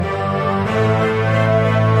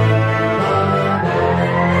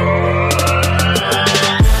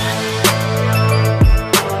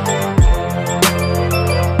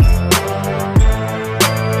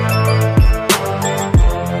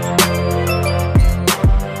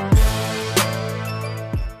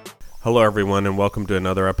Hello, everyone, and welcome to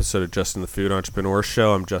another episode of Justin the Food Entrepreneur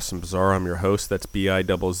Show. I'm Justin Bizzarro. I'm your host. That's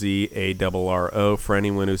Bizzaro. For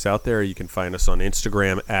anyone who's out there, you can find us on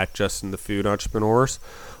Instagram at Justin the Food Entrepreneurs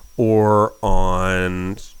or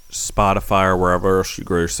on Spotify or wherever else you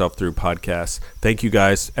grow yourself through podcasts. Thank you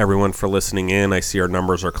guys, everyone, for listening in. I see our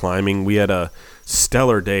numbers are climbing. We had a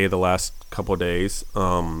stellar day the last couple of days,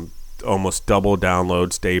 almost double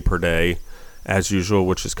downloads day per day, as usual,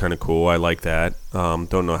 which is kind of cool. I like that.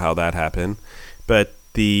 Don't know how that happened, but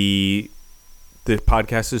the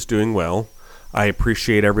podcast is doing well. I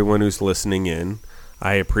appreciate everyone who's listening in.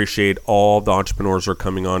 I appreciate all the entrepreneurs who are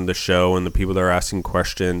coming on the show and the people that are asking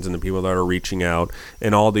questions and the people that are reaching out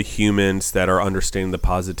and all the humans that are understanding the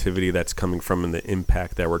positivity that's coming from and the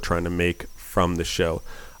impact that we're trying to make from the show.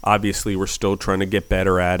 Obviously, we're still trying to get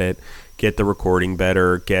better at it, get the recording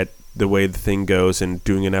better, get the way the thing goes, and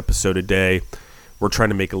doing an episode a day. We're trying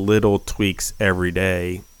to make little tweaks every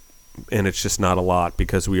day, and it's just not a lot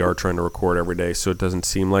because we are trying to record every day, so it doesn't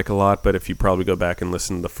seem like a lot, but if you probably go back and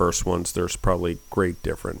listen to the first ones, there's probably great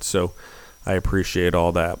difference. So I appreciate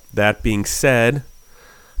all that. That being said,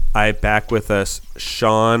 I have back with us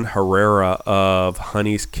Sean Herrera of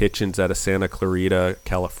Honey's Kitchens out of Santa Clarita,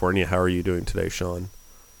 California. How are you doing today, Sean?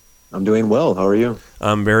 I'm doing well. How are you?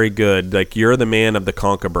 I'm very good. Like, you're the man of the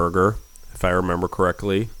Concha burger, if I remember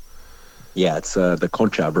correctly. Yeah, it's the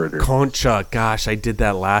Concha burger. Concha, gosh, I did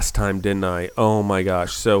that last time, didn't I? Oh my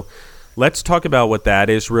gosh. So let's talk about what that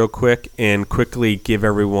is real quick and quickly give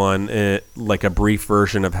everyone like a brief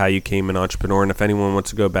version of how you became an entrepreneur. And if anyone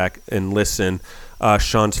wants to go back and listen,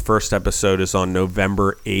 Sean's first episode is on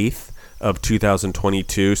November 8th of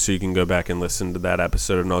 2022. So you can go back and listen to that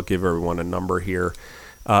episode, and I'll give everyone a number here.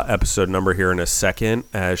 Episode number here in a second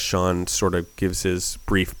as Sean sort of gives his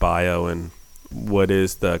brief bio and what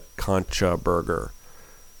is the Concha burger.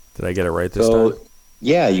 Did I get it right this time?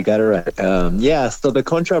 Yeah, you got it right. So the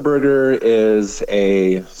Concha burger is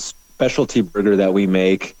a specialty burger that we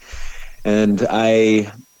make, and I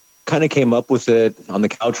kind of came up with it on the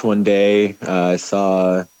couch one day. I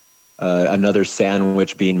saw another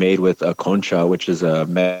sandwich being made with a concha, which is a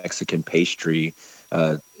Mexican pastry.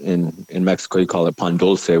 In Mexico, you call it pan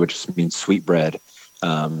dulce, which means sweet bread.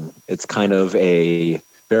 It's kind of a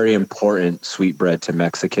very important sweet bread to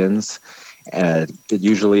Mexicans. And it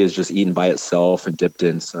usually is just eaten by itself and dipped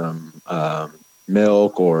in some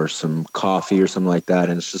milk or some coffee or something like that.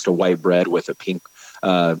 And it's just a white bread with a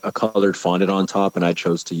colored fondant on top. And I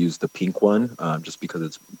chose to use the pink one just because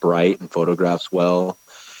it's bright and photographs well.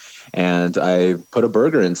 And I put a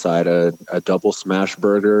burger inside, a double smash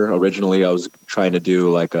burger. Originally, I was trying to do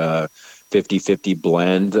like a 50-50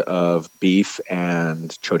 blend of beef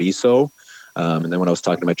and chorizo. And then when I was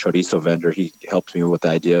talking to my chorizo vendor, he helped me with the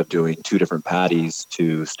idea of doing two different patties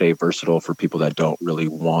to stay versatile for people that don't really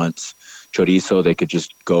want chorizo. They could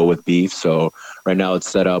just go with beef. So right now it's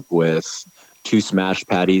set up with two smash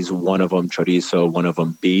patties, one of them chorizo, one of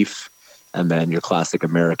them beef. And then your classic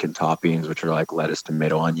American toppings, which are like lettuce,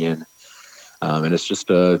 tomato, onion. And it's just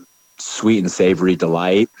a sweet and savory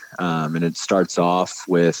delight. And it starts off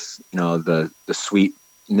with, the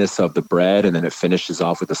sweetness of the bread, and then it finishes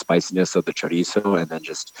off with the spiciness of the chorizo, and then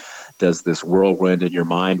just does this whirlwind in your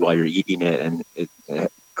mind while you're eating it. And it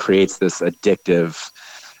creates this addictive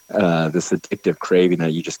craving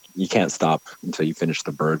that you can't stop until you finish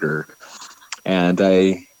the burger. And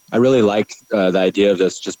I really like the idea of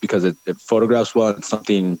this just because it photographs well. It's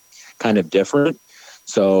something kind of different.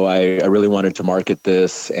 So I really wanted to market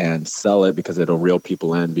this and sell it because it'll reel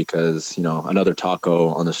people in, because, another taco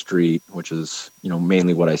on the street, which is,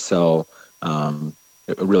 mainly what I sell,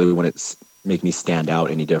 it really wouldn't make me stand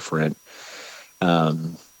out any different.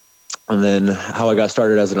 And then how I got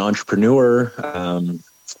started as an entrepreneur,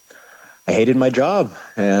 I hated my job,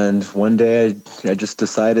 and one day I just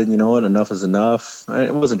decided, enough is enough.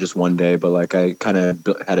 It wasn't just one day, but like I kind of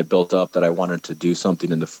had it built up that I wanted to do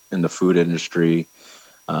something in the food industry.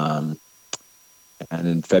 And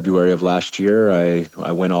in February of last year,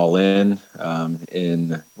 I went all in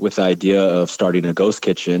with the idea of starting a ghost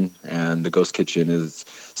kitchen, and the ghost kitchen is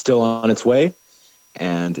still on its way.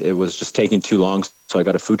 And it was just taking too long. So I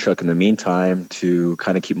got a food truck in the meantime to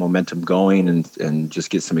kind of keep momentum going and just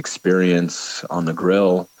get some experience on the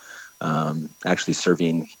grill, actually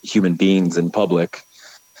serving human beings in public.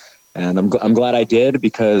 And I'm glad I did,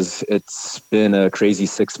 because it's been a crazy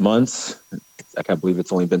 6 months. I can't believe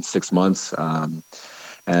it's only been 6 months. And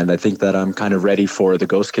I think that I'm kind of ready for the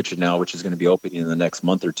ghost kitchen now, which is going to be opening in the next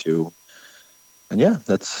month or two. And yeah,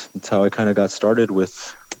 that's how I kind of got started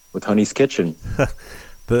with Honey's Kitchen.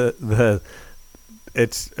 the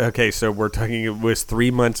It's okay. So we're talking, it was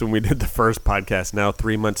 3 months when we did the first podcast. Now,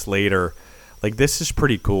 3 months later, like this is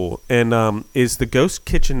pretty cool. And is the ghost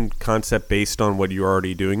kitchen concept based on what you're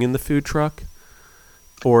already doing in the food truck?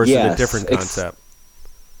 Or is it a Yes, different concept?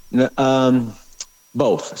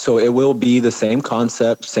 both. So it will be the same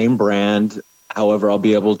concept, same brand. However, I'll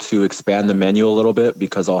be able to expand the menu a little bit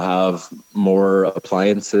because I'll have more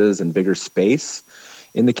appliances and bigger space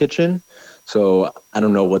in the kitchen. So I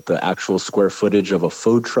don't know what the actual square footage of a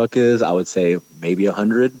food truck is. I would say maybe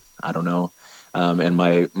 100. I don't know. And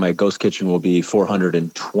my ghost kitchen will be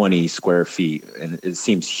 420 square feet, and it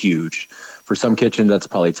seems huge. For some kitchen, that's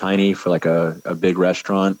probably tiny for like a big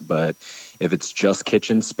restaurant. But if it's just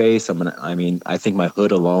kitchen space, I think my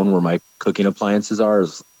hood alone, where my cooking appliances are,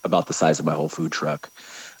 is about the size of my whole food truck.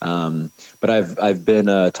 But I've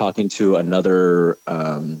been talking to another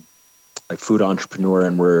like food entrepreneur,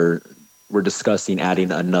 and we're discussing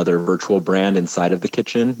adding another virtual brand inside of the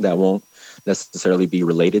kitchen that won't necessarily be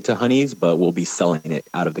related to Honey's, but we'll be selling it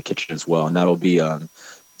out of the kitchen as well. And that'll be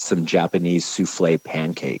some Japanese souffle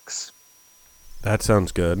pancakes. That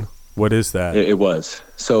sounds good. What is that? It was.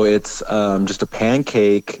 So it's just a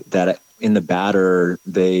pancake that in the batter,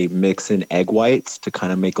 they mix in egg whites to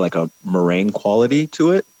kind of make like a meringue quality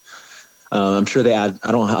to it. I'm sure they add,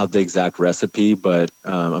 I don't have the exact recipe, but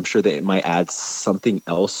I'm sure they might add something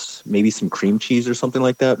else, maybe some cream cheese or something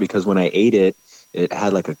like that, because when I ate it, it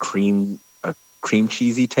had like a cream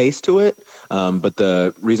cheesy taste to it. But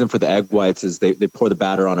the reason for the egg whites is they pour the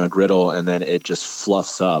batter on a griddle and then it just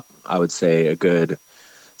fluffs up, I would say a good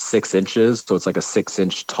 6 inches. So it's like a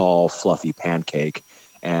 6-inch tall, fluffy pancake.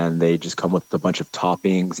 And they just come with a bunch of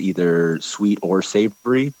toppings, either sweet or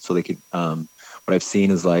savory. So they could, what I've seen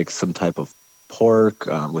is like some type of pork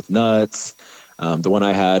with nuts. The one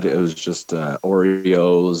I had, it was just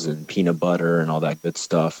Oreos and peanut butter and all that good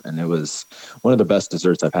stuff. And it was one of the best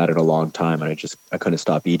desserts I've had in a long time. And I couldn't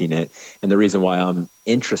stop eating it. And the reason why I'm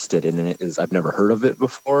interested in it is I've never heard of it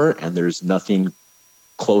before. And there's nothing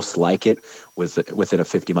close like it within a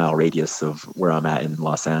 50-mile radius of where I'm at in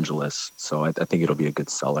Los Angeles. So I think it'll be a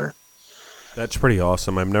good seller. That's pretty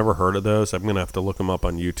awesome. I've never heard of those. I'm going to have to look them up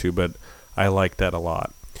on YouTube, but I like that a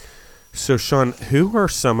lot. So, Sean, who are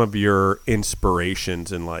some of your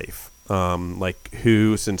inspirations in life? Like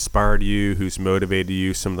who's inspired you, who's motivated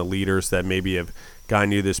you, some of the leaders that maybe have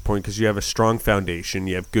gotten you to this point? Because you have a strong foundation,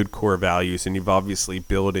 you have good core values, and you've obviously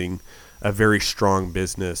building a very strong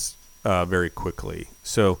business very quickly.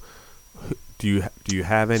 So do you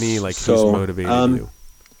have any, like, who's motivated you?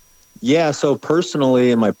 Yeah, so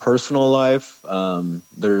personally, in my personal life,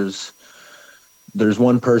 there's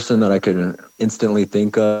one person that I could instantly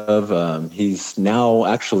think of. He's now,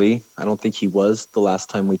 actually, I don't think he was the last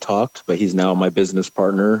time we talked, but he's now my business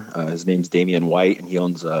partner. His name's Damian White, and he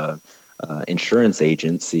owns a insurance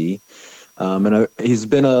agency. He's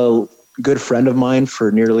been a good friend of mine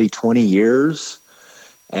for nearly 20 years.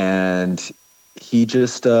 And he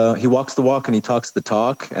just, he walks the walk and he talks the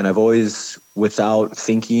talk. And I've always, without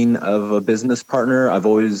thinking of a business partner, I've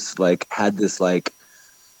always like had this, like,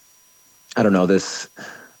 I don't know, this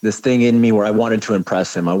thing in me where I wanted to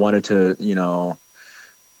impress him. I wanted to,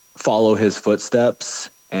 follow his footsteps.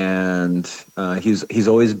 And he's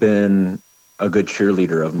always been a good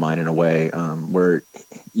cheerleader of mine in a way, where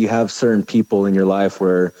you have certain people in your life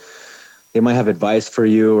where they might have advice for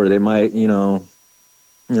you, or they might,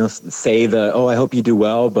 say that, oh, I hope you do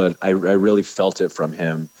well. But I really felt it from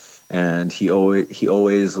him. And he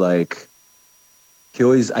always, I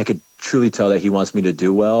could truly tell that he wants me to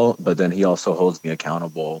do well, but then he also holds me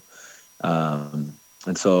accountable. And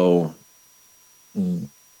so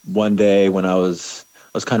one day when I was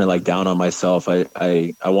kind of like down on myself,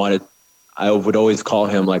 I would always call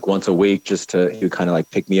him like once a week he would kind of like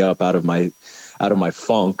pick me up out of my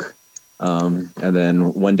funk. And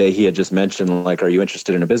then one day he had just mentioned, like, are you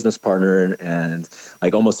interested in a business partner? And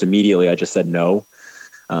like almost immediately I just said no.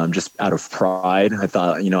 Just out of pride. I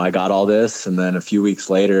thought, I got all this. And then a few weeks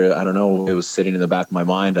later, I don't know, it was sitting in the back of my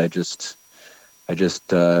mind. I hit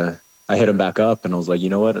him back up and I was like, you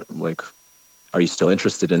know what? Like, are you still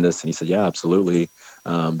interested in this? And he said, yeah, absolutely.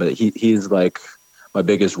 But he's like my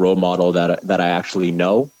biggest role model that I actually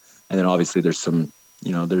know. And then obviously there's some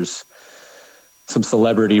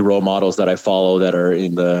celebrity role models that I follow that are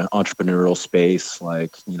in the entrepreneurial space.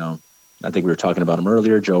 Like, I think we were talking about him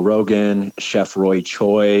earlier, Joe Rogan, Chef Roy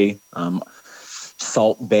Choi,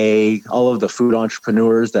 Salt Bae, all of the food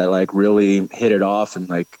entrepreneurs that like really hit it off and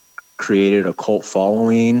like created a cult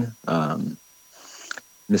following.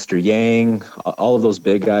 Mr. Yang, all of those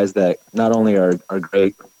big guys that not only are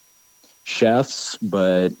great chefs,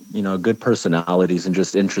 but good personalities and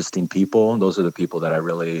just interesting people. Those are the people that I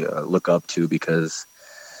really look up to, because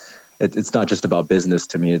it's not just about business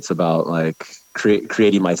to me. It's about like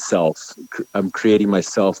creating myself. I'm creating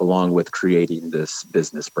myself along with creating this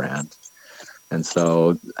business brand. And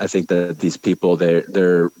so I think that these people,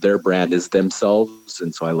 their brand is themselves,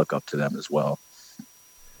 and so I look up to them as well.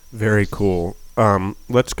 Very cool.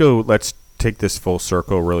 Let's take this full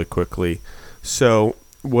circle really quickly. So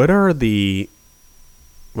what are how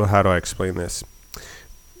do I explain this?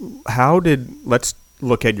 Let's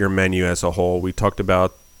look at your menu as a whole. We talked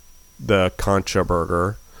about the Concha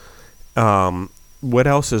burger. What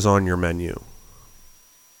else is on your menu?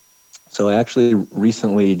 So I actually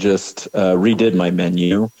recently just redid my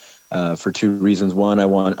menu for two reasons. One,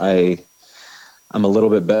 I'm a little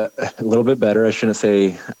bit better. I shouldn't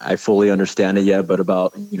say I fully understand it yet, but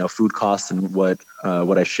about food costs and what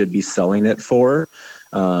I should be selling it for.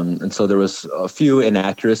 And so there was a few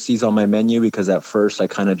inaccuracies on my menu, because at first I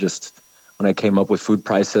kind of just, when I came up with food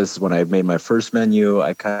prices, when I made my first menu,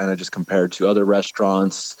 I kind of just compared to other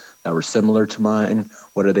restaurants that were similar to mine.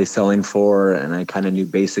 What are they selling for? And I kind of knew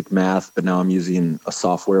basic math, but now I'm using a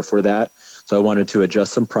software for that. So I wanted to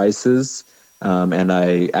adjust some prices. And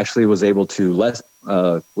I actually was able to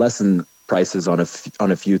lessen prices on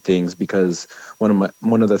a few things, because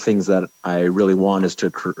one of the things that I really want is to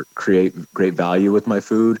create great value with my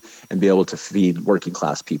food and be able to feed working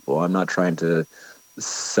class people. I'm not trying to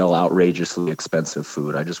sell outrageously expensive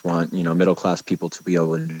food. I just want middle class people to be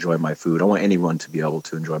able to enjoy my food. I want anyone to be able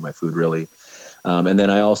to enjoy my food, really. And then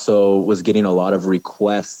I also was getting a lot of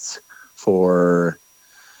requests for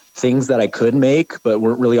things that I could make but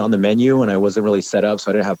weren't really on the menu, and I wasn't really set up,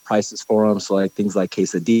 so I didn't have prices for them. So like things like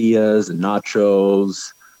quesadillas and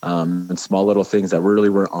nachos, and small little things that really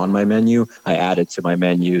weren't on my menu, I added to my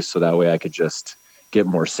menu so that way I could just get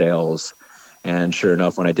more sales. And sure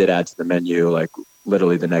enough, when I did add to the menu, like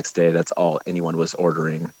literally the next day, that's all anyone was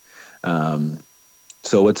ordering.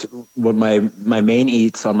 So what my main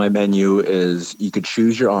eats on my menu is, you could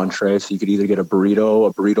choose your entree. So you could either get a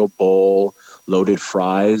burrito bowl, loaded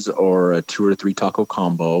fries, or a 2 or 3 taco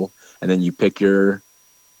combo. And then you pick your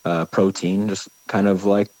protein, just kind of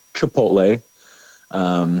like Chipotle.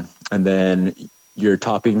 And then your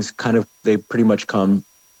toppings they pretty much come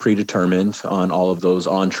predetermined on all of those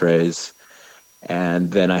entrees. And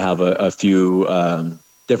then I have a few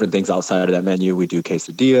different things outside of that menu. We do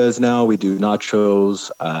quesadillas now. We do nachos.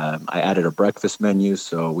 I added a breakfast menu,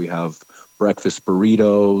 so we have breakfast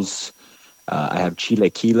burritos. I have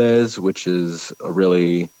chilaquiles, which is a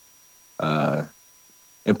really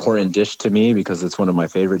important dish to me because it's one of my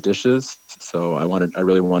favorite dishes. So I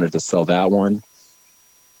really wanted to sell that one.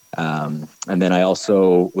 And then I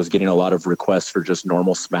also was getting a lot of requests for just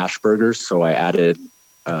normal smash burgers, so I added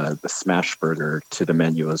the smash burger to the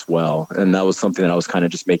menu as well. And that was something that I was kind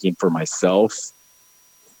of just making for myself,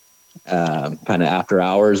 kind of after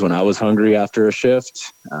hours when I was hungry after a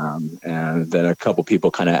shift. And then a couple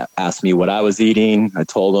people kind of asked me what I was eating. I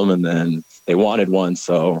told them, and then they wanted one.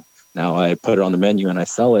 So now I put it on the menu and I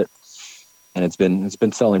sell it, and it's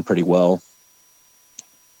been selling pretty well.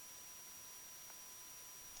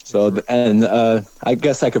 So, and I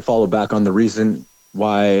guess I could follow back on the reason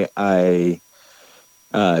why I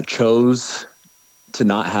chose to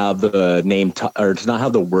not have the name or to not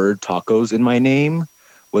have the word tacos in my name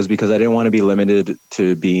was because I didn't want to be limited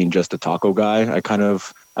to being just a taco guy. I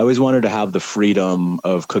always wanted to have the freedom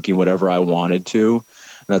of cooking whatever I wanted to.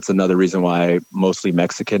 And that's another reason why mostly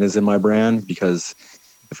Mexican is in my brand, because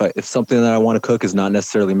if something that I want to cook is not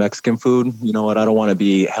necessarily Mexican food, you know what, I don't want to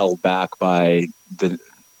be held back by the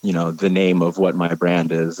name of what my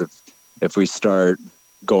brand is. If we start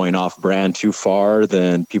going off brand too far,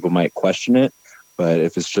 then people might question it. But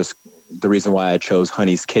if it's just, the reason why I chose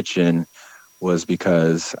Honey's Kitchen was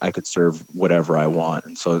because I could serve whatever I want.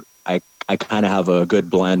 And so I kind of have a good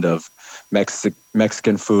blend of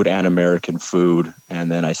Mexican food and American food.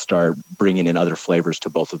 And then I start bringing in other flavors to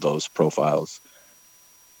both of those profiles.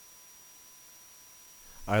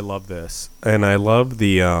 I love this. And I love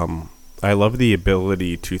the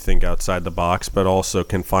ability to think outside the box, but also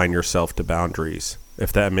confine yourself to boundaries,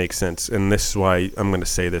 if that makes sense. And this is why I'm going to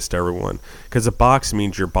say this to everyone, because a box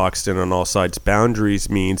means you're boxed in on all sides. Boundaries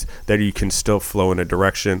means that you can still flow in a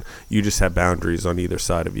direction. You just have boundaries on either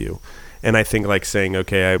side of you. And I think like saying,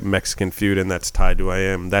 okay, I have Mexican food and that's tied to who I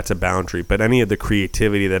am, that's a boundary. But any of the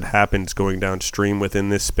creativity that happens going downstream within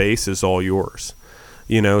this space is all yours.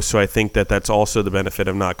 So I think that that's also the benefit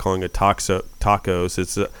of not calling it tacos.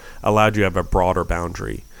 It's allowed you to have a broader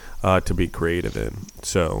boundary to be creative in.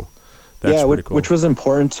 So that's pretty cool. Which was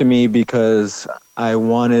important to me because I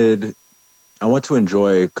wanted I want to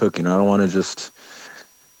enjoy cooking. I don't want to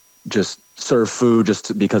just serve food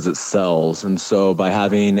because it sells. And so by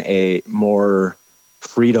having a more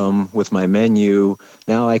freedom with my menu,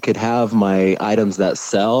 now I could have my items that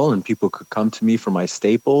sell and people could come to me for my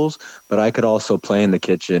staples, but I could also play in the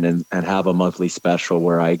kitchen and have a monthly special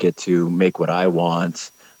where I get to make what I want.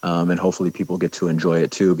 And hopefully people get to enjoy it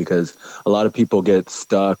too, because a lot of people get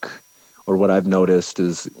stuck, or what I've noticed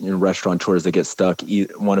is, restaurateurs, they get stuck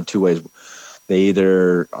one of two ways. They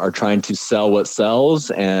either are trying to sell what sells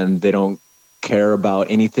and they don't care about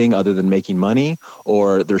anything other than making money,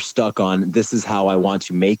 or they're stuck on, this is how I want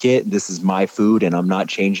to make it. This is my food and I'm not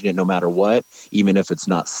changing it no matter what, even if it's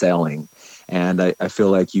not selling. And I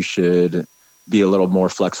feel like you should be a little more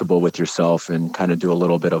flexible with yourself and kind of do a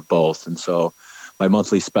little bit of both. And so my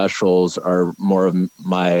monthly specials are more of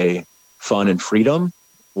my fun and freedom,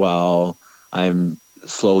 while I'm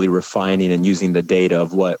slowly refining and using the data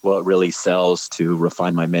of what really sells to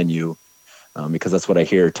refine my menu. Because that's what I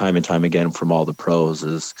hear time and time again from all the pros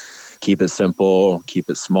is keep it simple, keep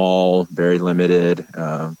it small, very limited.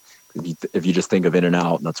 If you just think of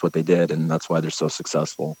In-N-Out, that's what they did, and that's why they're so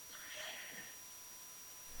successful.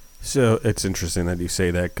 So it's interesting that you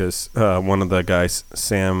say that, because one of the guys,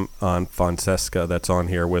 Sam on Fonseca, that's on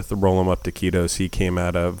here with Roll 'em Up Taquitos, he came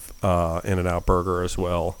out of In-N-Out Burger as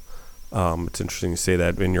well. It's interesting to say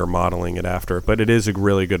that when you're modeling it after, but it is a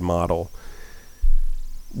really good model.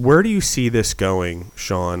 Where do you see this going,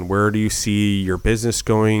 Sean? Where do you see your business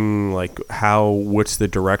going? Like, what's the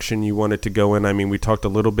direction you want it to go in? I mean, we talked a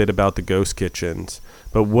little bit about the ghost kitchens,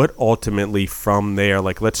 but what ultimately from there,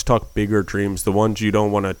 like, let's talk bigger dreams, the ones you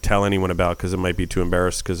don't want to tell anyone about because it might be too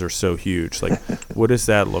embarrassed because they're so huge. Like, what does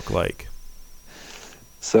that look like?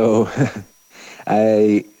 So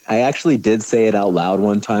I actually did say it out loud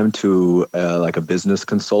one time to like a business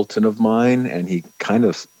consultant of mine, and he kind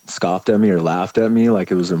of scoffed at me or laughed at me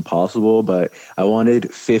like it was impossible, but I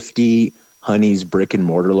wanted 50 Honey's brick and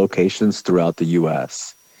mortar locations throughout the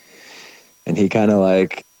US. And he kind of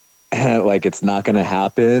like it's not going to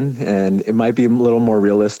happen. And it might be a little more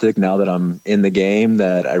realistic now that I'm in the game,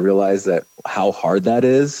 that I realize that how hard that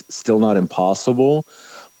is. Still not impossible,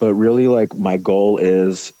 but really like my goal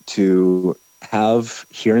is to have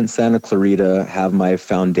here in Santa Clarita, have my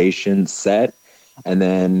foundation set, and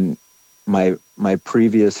then my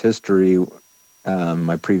previous history,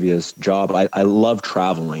 my previous job, I love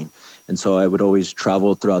traveling. And so I would always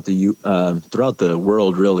travel throughout the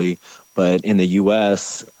world, really. But in the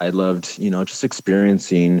U.S., I loved, just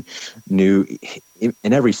experiencing in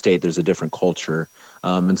every state, there's a different culture.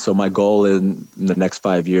 And so my goal in the next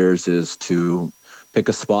 5 years is to pick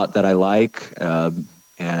a spot that I like,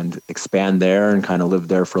 and expand there and kind of live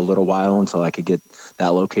there for a little while until I could get that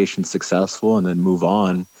location successful and then move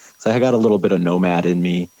on. So I got a little bit of nomad in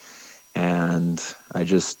me, and I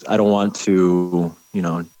don't want to,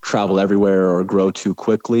 travel everywhere or grow too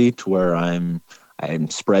quickly to where I'm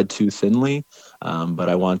spread too thinly. But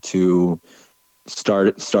I want to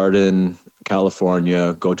start in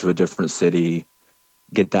California, go to a different city,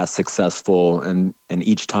 get that successful, and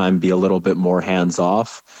each time be a little bit more hands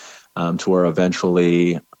off, to where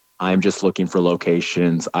eventually I'm just looking for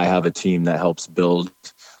locations. I have a team that helps build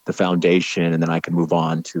the foundation, and then I can move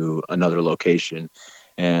on to another location,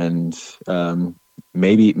 and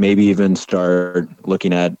maybe even start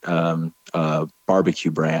looking at a barbecue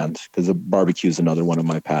brand, because the barbecue is another one of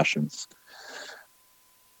my passions.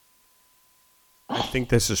 I think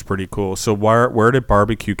this is pretty cool. So where did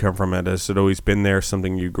barbecue come from? Has it always been there,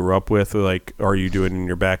 something you grew up with? Like, are you doing it in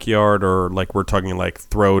your backyard, or like we're talking like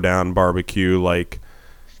throw down barbecue, like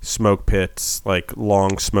smoke pits, like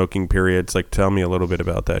long smoking periods? Like, tell me a little bit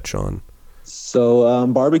about that, Sean. So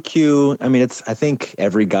barbecue, I mean, I think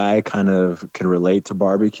every guy kind of can relate to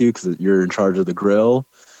barbecue because you're in charge of the grill.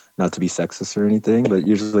 Not to be sexist or anything, but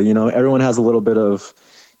usually, everyone has a little bit of,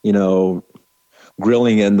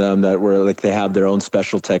 grilling in them that were like they have their own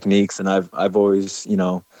special techniques, and I've always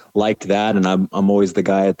liked that, and I'm always the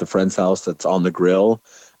guy at the friend's house that's on the grill.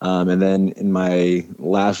 And then in my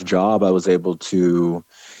last job, I was able to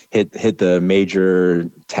hit the major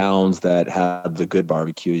towns that had the good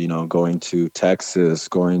barbecue. Going to Texas,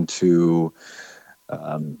 going to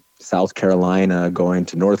South Carolina, going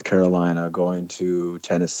to North Carolina, going to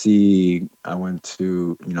Tennessee. I went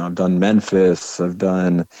to I've done Memphis, I've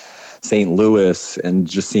done St. Louis, and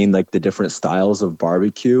just seeing like the different styles of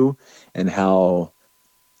barbecue and how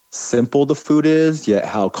simple the food is, yet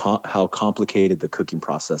how complicated the cooking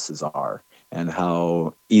processes are, and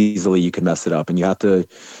how easily you can mess it up. And you have to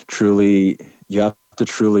truly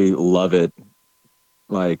love it,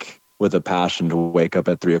 like with a passion, to wake up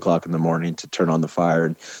at 3 o'clock in the morning to turn on the fire.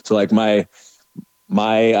 And so like my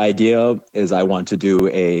My idea is I want to do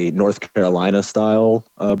a North Carolina style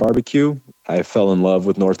barbecue. I fell in love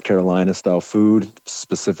with North Carolina style food,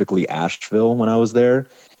 specifically Asheville when I was there.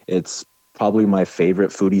 It's probably my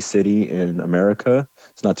favorite foodie city in America.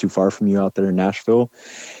 It's not too far from you out there in Nashville.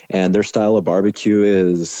 And their style of barbecue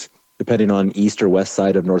is, depending on east or west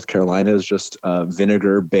side of North Carolina, is just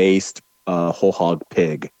vinegar based whole hog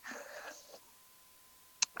pig.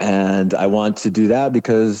 And I want to do that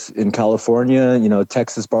because in California,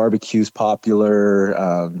 Texas barbecue's popular.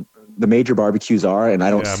 The major barbecues are, and I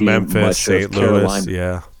don't see Memphis, much St. of Carolina.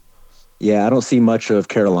 Louis, Yeah, I don't see much of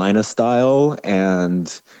Carolina style,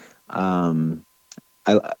 and I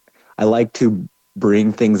like to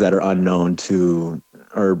bring things that are unknown to,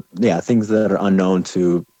 things that are unknown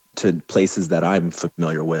to places that I'm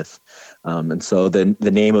familiar with. And so the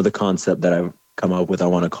name of the concept that I've come up with, I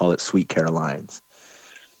want to call it Sweet Carolines.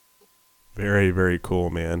 Very, very cool,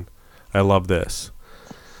 man. I love this.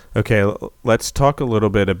 Okay, let's talk a little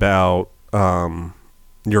bit about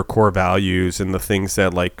your core values and the things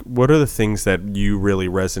that, what are the things that you really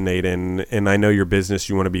resonate in? And I know your business,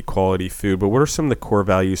 you want to be quality food, but what are some of the core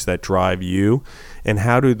values that drive you? And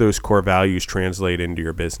how do those core values translate into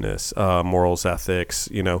your business? Morals, ethics,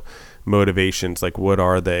 motivations, what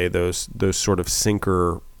are they? Those sort of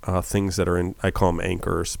sinker things that are in, I call them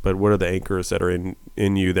anchors, but what are the anchors that are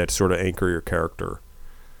in you that sort of anchor your character?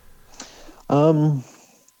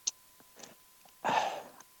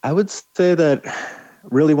 I would say that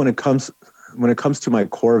really when it comes to my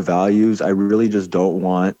core values, I really just don't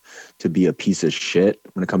want to be a piece of shit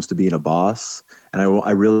when it comes to being a boss. And I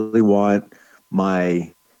really want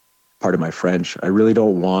pardon my French, I really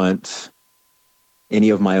don't want any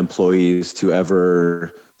of my employees to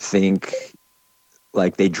ever think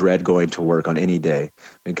like they dread going to work on any day,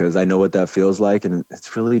 because I know what that feels like, and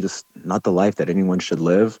it's really just not the life that anyone should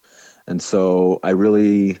live. And so I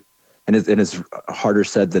really, and it's harder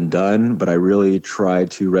said than done, but I really try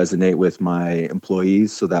to resonate with my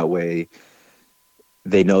employees so that way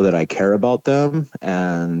they know that I care about them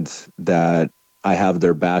and that I have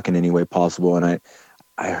their back in any way possible. And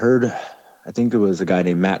I heard, I think it was a guy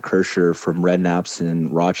named Matt Kirscher from Red Naps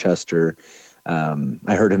in Rochester.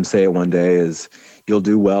 I heard him say it one day is, you'll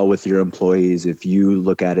do well with your employees if you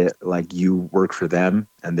look at it like you work for them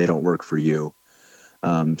and they don't work for you.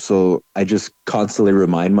 So I just constantly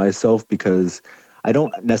remind myself, because I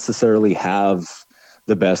don't necessarily have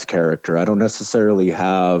the best character. I don't necessarily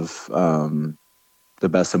have the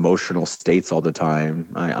best emotional states all the time.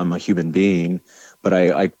 I'm a human being, but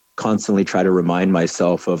I constantly try to remind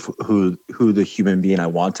myself of who the human being I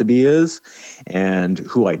want to be is and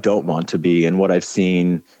who I don't want to be. And what I've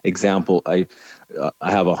seen I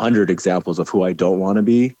have 100 examples of who I don't want to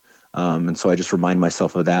be. And so I just remind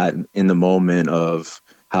myself of that in the moment of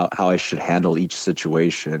how I should handle each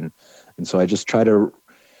situation. And so I just try to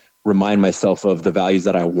remind myself of the values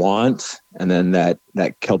that I want. And then that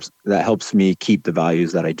helps me keep the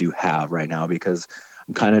values that I do have right now, because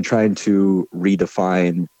I'm kind of trying to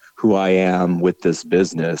redefine who I am with this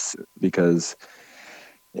business, because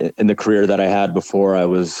in the career that I had before,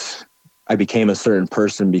 I became a certain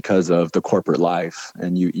person because of the corporate life,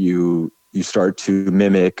 and you start to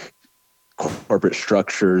mimic corporate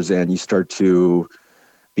structures and you start to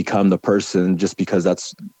become the person just because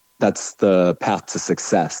that's the path to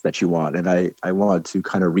success that you want. And I want to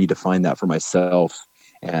kind of redefine that for myself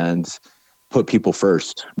and put people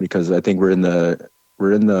first, because I think we're in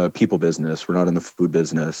the people business. We're not in the food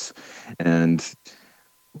business. And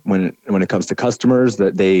when it comes to customers,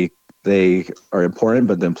 that they are important,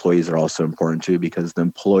 but the employees are also important too, because the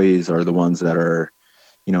employees are the ones that are,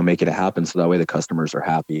 making it happen. So that way the customers are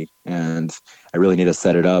happy. And I really need to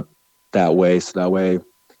set it up that way. So that way,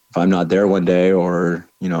 if I'm not there one day, or,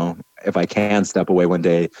 if I can step away one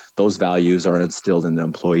day, those values are instilled in the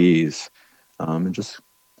employees. And just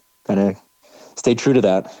kind of stay true to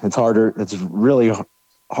that. It's harder. It's really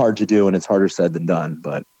hard to do, and it's harder said than done,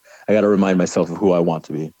 but I got to remind myself of who I want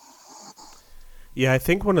to be. Yeah, I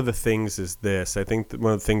think one of the things is this. I think that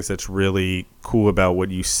one of the things that's really cool about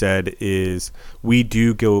what you said is we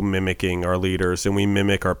do go mimicking our leaders and we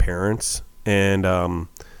mimic our parents. And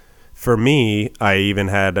for me, I even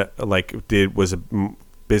had was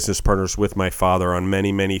business partners with my father on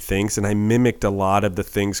many, many things. And I mimicked a lot of the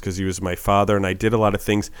things because he was my father, and I did a lot of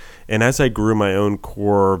things. And as I grew my own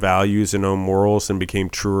core values and own morals and became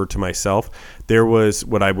truer to myself, there was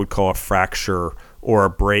what I would call a fracture or a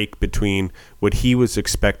break between what he was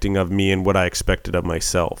expecting of me and what I expected of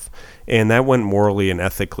myself. And that went morally and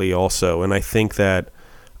ethically also. And I think that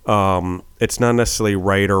it's not necessarily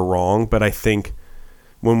right or wrong, but I think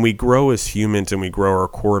when we grow as humans and we grow our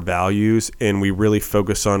core values and we really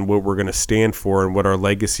focus on what we're going to stand for and what our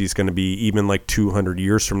legacy is going to be, even like 200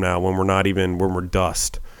 years from now, when we're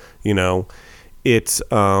dust, it's,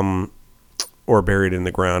 or buried in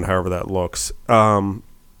the ground, however that looks.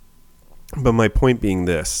 But my point being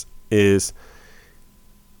this is,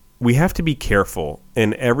 we have to be careful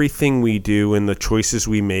in everything we do and the choices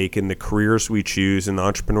we make and the careers we choose and the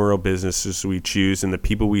entrepreneurial businesses we choose and the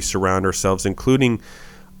people we surround ourselves, including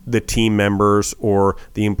the team members or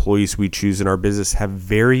the employees we choose in our business, have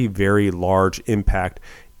very, very large impact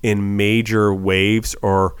in major waves,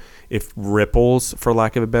 or if ripples, for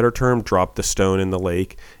lack of a better term, drop the stone in the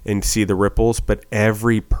lake and see the ripples. But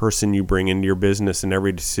every person you bring into your business and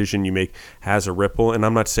every decision you make has a ripple. And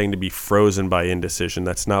I'm not saying to be frozen by indecision.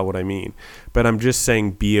 That's not what I mean. But I'm just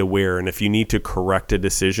saying be aware. And if you need to correct a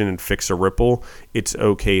decision and fix a ripple, it's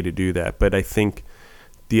okay to do that. But I think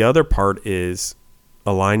the other part is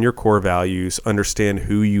align your core values, understand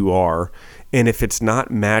who you are. And if it's not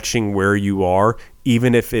matching where you are,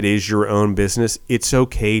 even if it is your own business, it's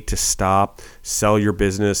okay to stop, sell your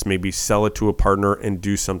business, maybe sell it to a partner and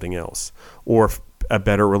do something else, or a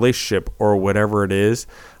better relationship, or whatever it is.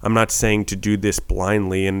 I'm not saying to do this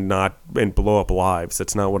blindly and blow up lives.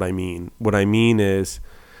 That's not what I mean. What I mean is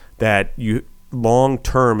that you long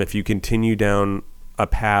term, if you continue down a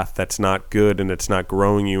path that's not good and it's not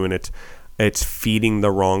growing you and it's feeding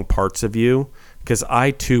the wrong parts of you, because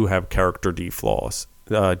I too have character defects,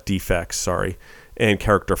 and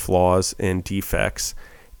character flaws and defects,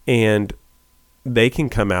 and they can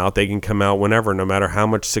come out whenever, no matter how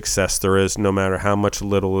much success there is, no matter how much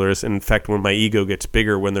little there is. And in fact, when my ego gets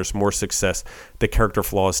bigger, when there's more success, the character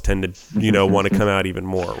flaws tend to, want to come out even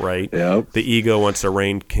more, right? Yep. The ego wants to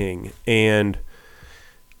reign king. And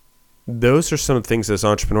those are some of the things as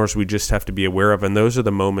entrepreneurs we just have to be aware of. And those are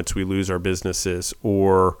the moments we lose our businesses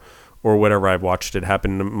or whatever. I've watched it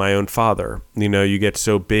happen to my own father. You get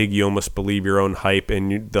so big, you almost believe your own hype,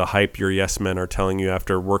 and the hype your yes men are telling you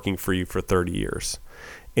after working for you for 30 years.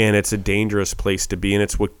 And it's a dangerous place to be. And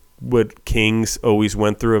it's what kings always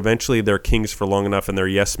went through. Eventually they're kings for long enough and their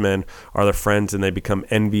yes men are their friends and they become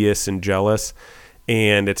envious and jealous.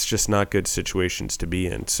 And it's just not good situations to be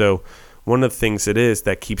in. So one of the things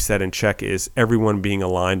that keeps that in check is everyone being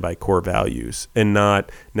aligned by core values and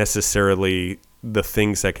not necessarily the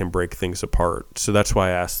things that can break things apart. So that's why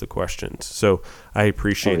I asked the questions. So I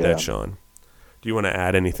appreciate that, Sean. Do you want to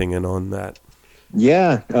add anything in on that?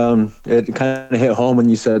 Yeah. It kind of hit home when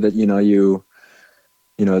you said that,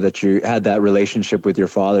 that you had that relationship with your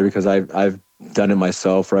father, because I've done it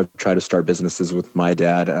myself, or I've tried to start businesses with my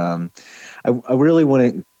dad. I really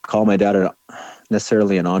wouldn't call my dad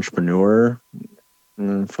necessarily an entrepreneur,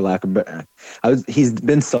 for lack of better. He's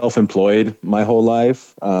been self-employed my whole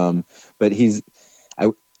life. But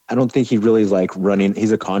I don't think he really is like running.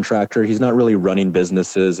 He's a contractor. He's not really running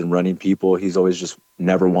businesses and running people. He's always just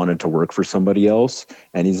never wanted to work for somebody else.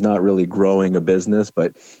 And he's not really growing a business,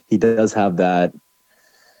 but he does have that.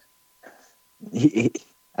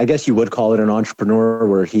 I guess you would call it an entrepreneur,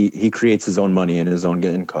 where he creates his own money and his own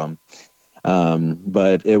income.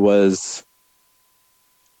 But it was,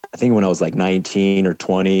 I think when I was like 19 or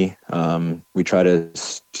 20, we tried to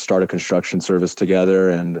start a construction service together,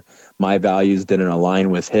 and my values didn't align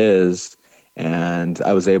with his. And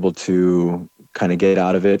I was able to kind of get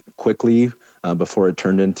out of it quickly before it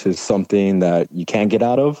turned into something that you can't get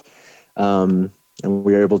out of. And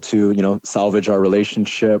we were able to, salvage our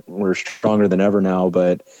relationship. We're stronger than ever now,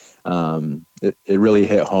 but it really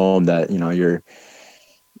hit home that, you're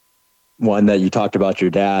one, that you talked about your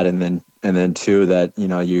dad, and then two, that,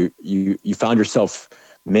 you found yourself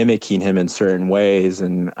mimicking him in certain ways.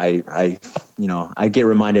 And I get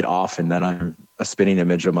reminded often that I'm a spitting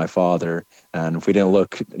image of my father. And if we didn't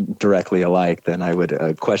look directly alike, then I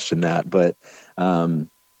would question that. But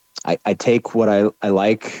I take what I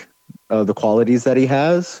like, the qualities that he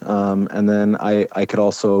has. And then I could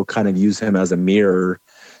also kind of use him as a mirror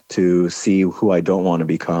to see who I don't want to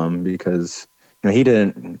become, because, he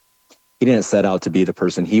didn't set out to be the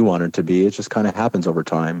person he wanted to be. It just kind of happens over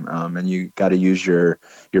time. And you got to use your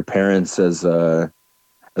parents as a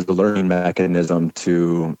learning mechanism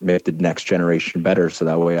to make the next generation better. So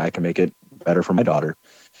that way I can make it better for my daughter.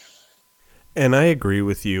 And I agree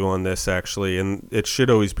with you on this, actually. And it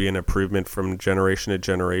should always be an improvement from generation to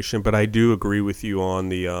generation. But I do agree with you on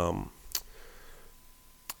the,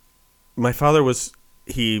 my father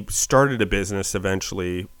he started a business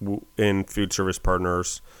eventually in Food Service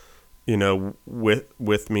Partners,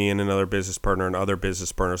 with me and another business partner and other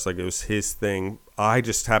business partners. Like, it was his thing. I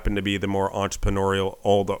just happened to be the more entrepreneurial,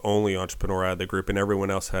 the only entrepreneur out of the group, and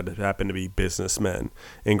everyone else happened to be businessmen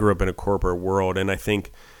and grew up in a corporate world. And I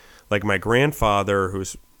think, like my grandfather,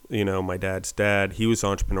 who's my dad's dad, he was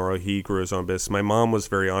entrepreneurial. He grew his own business. My mom was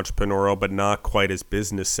very entrepreneurial, but not quite as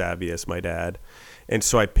business savvy as my dad. And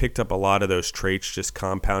so I picked up a lot of those traits just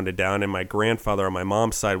compounded down. And my grandfather on my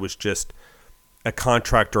mom's side was just a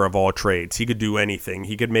contractor of all trades. He could do anything.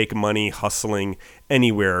 He could make money hustling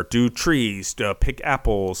anywhere, do trees, pick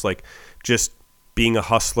apples, like just being a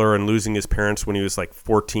hustler and losing his parents when he was like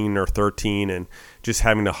 14 or 13 and just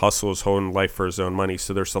having to hustle his whole life for his own money.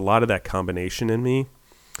 So there's a lot of that combination in me.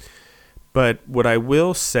 But what I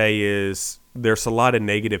will say is there's a lot of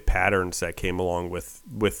negative patterns that came along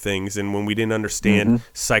with things. And when we didn't understand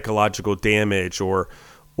psychological damage or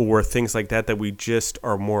things like that we just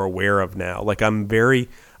are more aware of now. Like I'm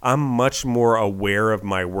much more aware of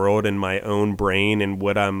my world and my own brain and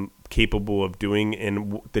what I'm capable of doing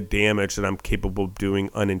and the damage that I'm capable of doing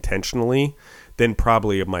unintentionally than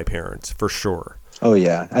probably of my parents, for sure. Oh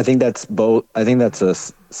yeah. I think that's both. I think that's a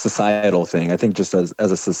societal thing. I think just as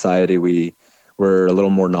a society, we're a little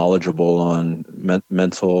more knowledgeable on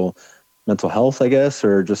mental health, I guess,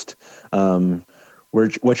 or just,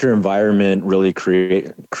 what your environment really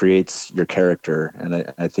creates your character.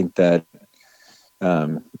 And I think that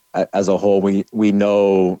as a whole, we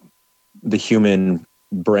know the human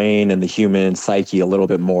brain and the human psyche a little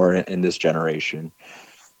bit more in this generation.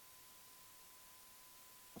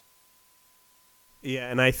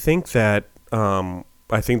 Yeah, and I think that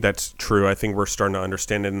that's true. I think we're starting to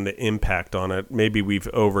understand it and the impact on it. Maybe we've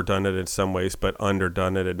overdone it in some ways, but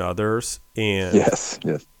underdone it in others. And yes.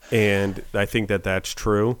 And I think that that's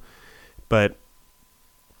true. But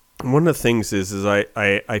one of the things is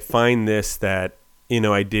I find this, that,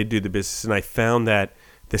 I did do the business and I found that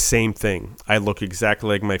the same thing. I look exactly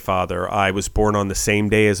like my father. I was born on the same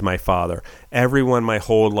day as my father. Everyone my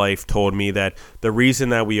whole life told me that the reason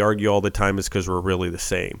that we argue all the time is because we're really the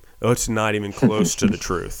same. Oh, it's not even close to the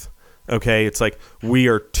truth. Okay, it's like we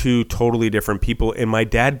are two totally different people, and my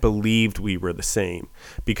dad believed we were the same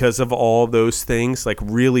because of all those things, like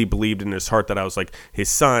really believed in his heart that I was like his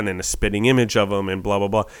son and a spitting image of him and blah, blah,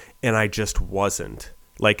 blah, and I just wasn't.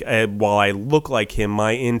 Like, while I look like him,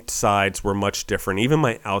 my insides were much different. Even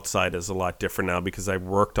my outside is a lot different now because I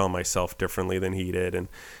worked on myself differently than he did, and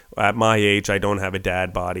at my age, I don't have a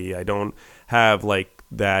dad body. I don't have like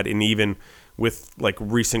that, and even with like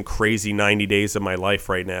recent crazy 90 days of my life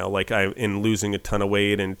right now, like in losing a ton of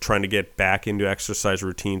weight and trying to get back into exercise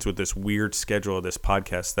routines with this weird schedule of this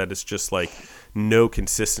podcast that is just like no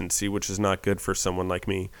consistency, which is not good for someone like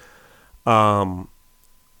me. I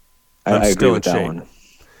agree with that one.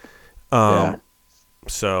 Yeah.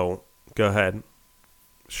 So go ahead,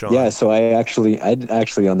 Sean. Yeah. So I actually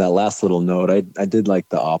on that last little note, I did like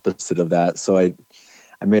the opposite of that. So I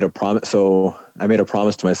made a promise. So I made a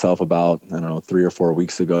promise to myself about, 3 or 4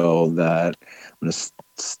 weeks ago that I'm going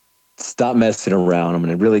to stop messing around. I'm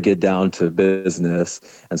going to really get down to business.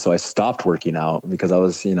 And so I stopped working out because I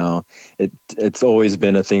was, it's always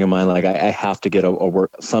been a thing of mine. Like I have to get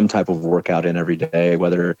some type of workout in every day,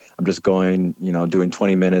 whether I'm just going, doing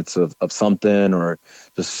 20 minutes of something or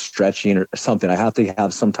just stretching or something. I have to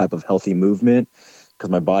have some type of healthy movement because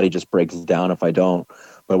my body just breaks down if I don't.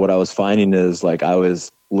 But what I was finding is like I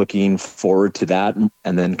was looking forward to that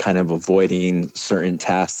and then kind of avoiding certain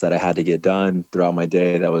tasks that I had to get done throughout my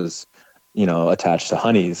day that was, attached to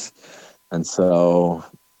Honeys. And so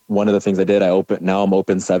one of the things I did, I'm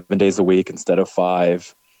open 7 days a week instead of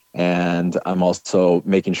 5. And I'm also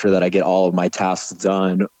making sure that I get all of my tasks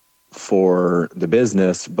done for the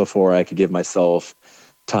business before I could give myself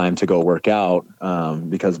time to go work out.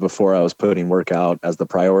 Because before I was putting workout as the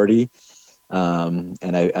priority. And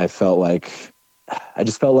I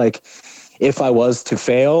just felt like if I was to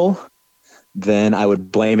fail, then I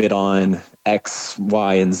would blame it on X,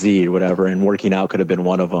 Y, and Z or whatever. And working out could have been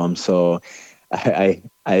one of them. So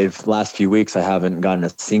I've last few weeks, I haven't gotten a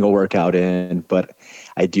single workout in, but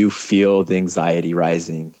I do feel the anxiety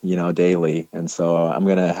rising, daily. And so I'm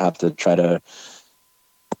going to have to try to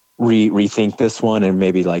rethink this one and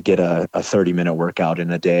maybe like get a 30-minute workout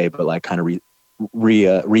in a day, but like kind of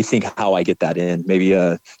rethink how I get that in. Maybe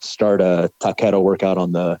start a taquero workout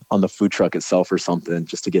on the food truck itself or something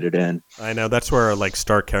just to get it in. I know that's where I like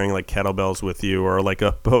start carrying like kettlebells with you or like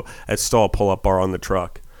a pull-up bar on the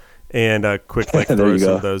truck and quick like throw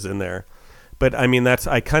some of those in there. But I mean,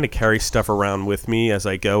 I kind of carry stuff around with me as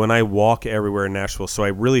I go, and I walk everywhere in Nashville. So I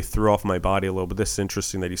really threw off my body a little bit. This is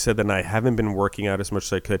interesting that you said that. And I haven't been working out as much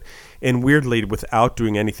as I could. And weirdly, without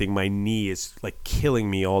doing anything, my knee is like killing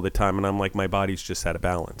me all the time. And I'm like, my body's just out of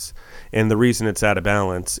balance. And the reason it's out of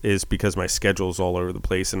balance is because my schedule's all over the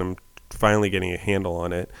place and I'm finally getting a handle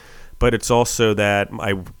on it. But it's also that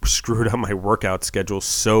I screwed up my workout schedule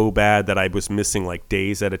so bad that I was missing like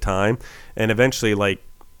days at a time. And eventually, like,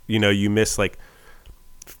 you miss like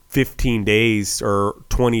 15 days or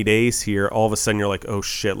 20 days here. All of a sudden, you're like, oh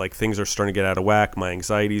shit, like things are starting to get out of whack. My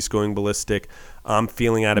anxiety's going ballistic. I'm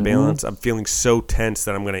feeling out of balance. I'm feeling so tense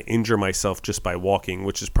that I'm going to injure myself just by walking,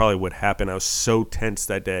 which is probably what happened. I was so tense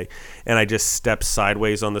that day. And I just stepped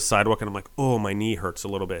sideways on the sidewalk and I'm like, oh, my knee hurts a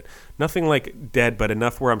little bit. Nothing like dead, but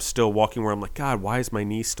enough where I'm still walking where I'm like, God, why is my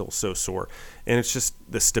knee still so sore? And it's just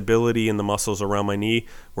the stability and the muscles around my knee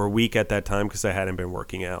were weak at that time because I hadn't been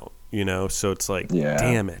working out, So it's like,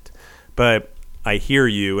 damn it. But I hear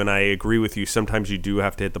you and I agree with you. Sometimes you do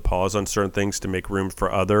have to hit the pause on certain things to make room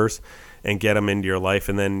for others and get them into your life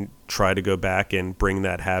and then try to go back and bring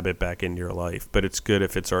that habit back into your life. But it's good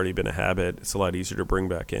if it's already been a habit. It's a lot easier to bring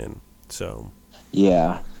back in. So,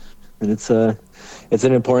 yeah. And it's an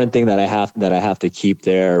important thing that I have to keep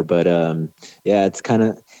there. But, it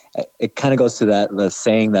kind of goes to the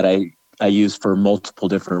saying that I use for multiple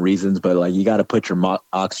different reasons, but like you got to put your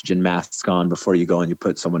oxygen masks on before you go and you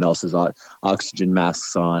put someone else's oxygen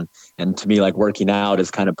masks on. And to me, like working out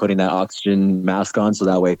is kind of putting that oxygen mask on. So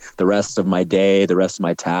that way the rest of my day, the rest of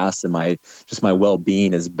my tasks and my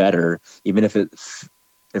well-being is better, even if it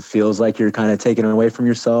feels like you're kind of taking away from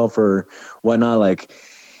yourself or whatnot. Like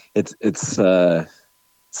it's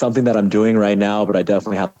something that I'm doing right now, but I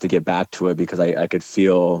definitely have to get back to it because I could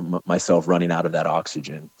feel myself running out of that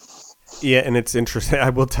oxygen. Yeah, and it's interesting. I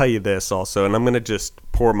will tell you this also, and I'm going to just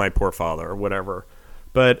pour my poor father or whatever.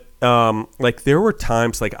 But like there were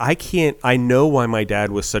times like I know why my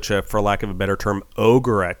dad was such a, for lack of a better term,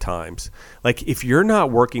 ogre at times. Like if you're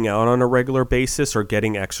not working out on a regular basis or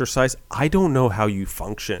getting exercise, I don't know how you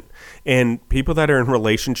function. And people that are in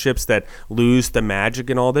relationships that lose the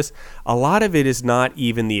magic and all this, a lot of it is not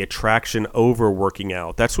even the attraction over working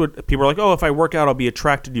out. That's what people are like, oh, if I work out, I'll be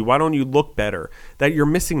attracted to you. Why don't you look better? That you're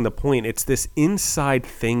missing the point. It's this inside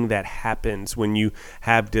thing that happens when you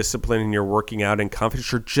have discipline and you're working out and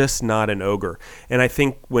confidence. You're just not an ogre. And I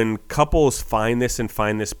think when couples find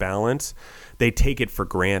this balance, they take it for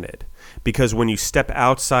granted. Because when you step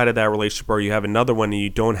outside of that relationship or you have another one and you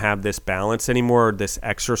don't have this balance anymore, or this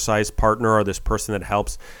exercise partner or this person that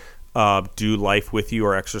helps do life with you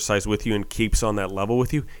or exercise with you and keeps on that level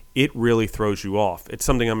with you, it really throws you off. It's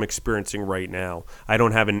something I'm experiencing right now. I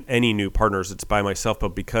don't have any new partners. It's by myself,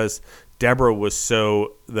 but because Deborah was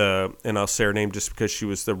and I'll say her name just because she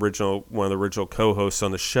was one of the original co-hosts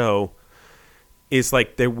on the show, is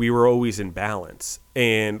like that we were always in balance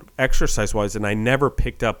and exercise-wise, and I never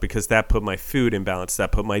picked up because that put my food in balance,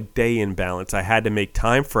 that put my day in balance. I had to make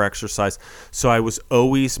time for exercise, so I was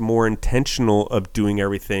always more intentional of doing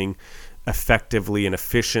everything effectively and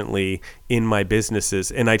efficiently in my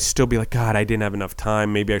businesses. And I'd still be like, God, I didn't have enough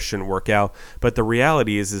time. Maybe I shouldn't work out. But the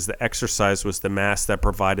reality is the exercise was the mass that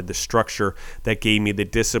provided the structure, that gave me the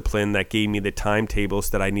discipline, that gave me the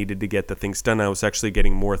timetables that I needed to get the things done. I was actually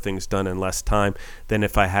getting more things done in less time than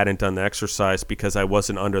if I hadn't done the exercise because I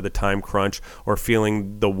wasn't under the time crunch or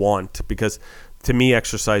feeling the want. Because to me,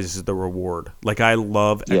 exercise is the reward. Like, I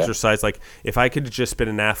love exercise. Like, if I could have just been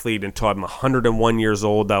an athlete until I'm 101 years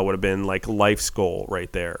old, that would have been like life's goal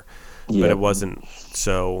right there. But it wasn't.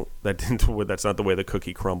 So that's not the way the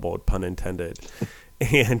cookie crumbled, pun intended.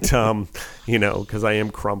 And, because I am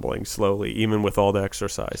crumbling slowly, even with all the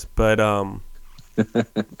exercise. But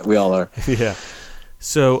we all are. Yeah.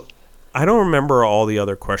 So I don't remember all the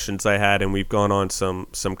other questions I had, and we've gone on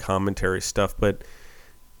some commentary stuff, but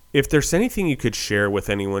if there's anything you could share with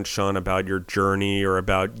anyone, Sean, about your journey or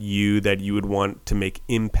about you that you would want to make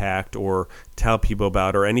impact or tell people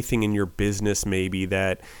about, or anything in your business maybe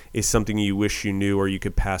that is something you wish you knew or you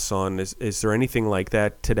could pass on, is there anything like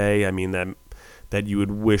that today? I mean, that you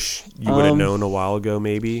would wish you would have known a while ago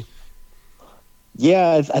maybe?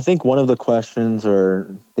 Yeah, I think one of the questions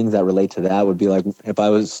or things that relate to that would be like, if I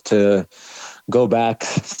was to go back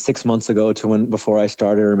 6 months ago to before I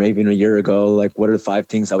started, or maybe even a year ago, like what are the 5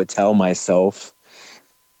 things I would tell myself?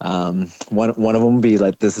 One of them would be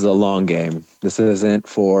like, this is a long game. This isn't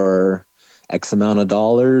for X amount of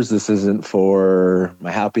dollars. This isn't for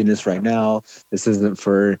my happiness right now. This isn't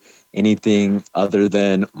for anything other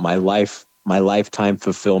than my lifetime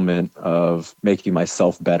fulfillment of making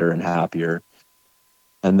myself better and happier.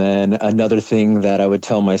 And then another thing that I would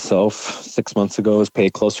tell myself 6 months ago is pay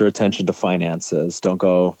closer attention to finances. Don't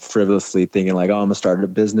go frivolously thinking like, oh, I'm going to start a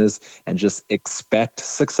business and just expect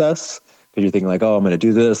success. Because you're thinking like, oh, I'm going to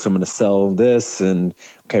do this, I'm going to sell this, and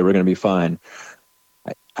okay, we're going to be fine.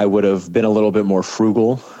 I would have been a little bit more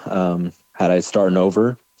frugal had I started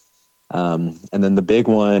over. And then the big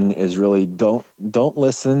one is really don't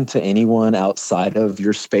listen to anyone outside of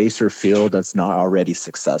your space or field that's not already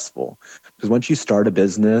successful. Because once you start a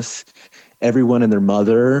business, everyone and their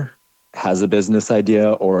mother has a business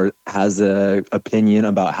idea or has a opinion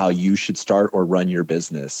about how you should start or run your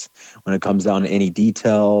business. When it comes down to any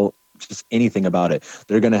detail, just anything about it,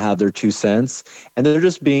 they're going to have their 2 cents, and they're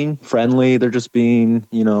just being friendly. They're just being,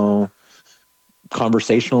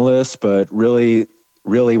 conversationalists, but really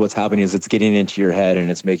what's happening is it's getting into your head and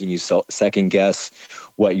it's making you second guess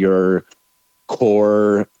what your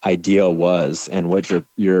core idea was and what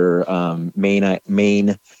your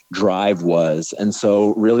main drive was. And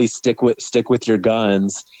so really stick with your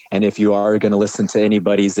guns. And if you are going to listen to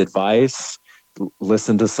anybody's advice,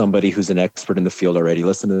 listen to somebody who's an expert in the field already.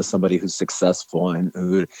 Listen to somebody who's successful and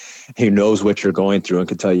who knows what you're going through and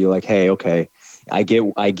can tell you like, hey, okay, I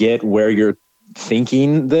get where you're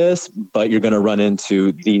thinking this, but you're going to run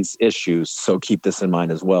into these issues. So keep this in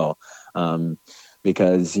mind as well.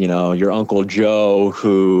 Because, your Uncle Joe,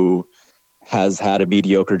 who has had a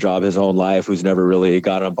mediocre job his own life, who's never really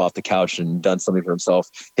got up off the couch and done something for himself,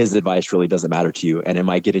 his advice really doesn't matter to you. And it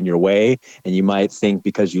might get in your way. And you might think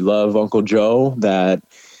because you love Uncle Joe that,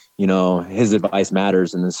 his advice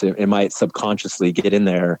matters. And it might subconsciously get in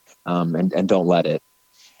there and don't let it.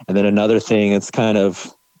 And then another thing, it's kind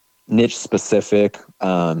of niche specific,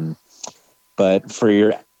 but for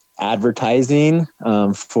your advertising,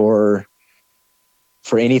 for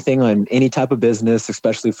anything on any type of business,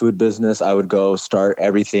 especially food business, I would go start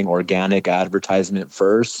everything organic advertisement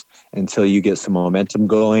first until you get some momentum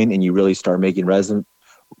going and you really start making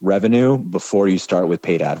revenue before you start with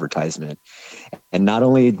paid advertisement. And not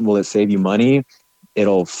only will it save you money,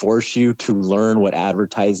 it'll force you to learn what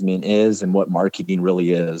advertisement is and what marketing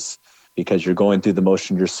really is, because you're going through the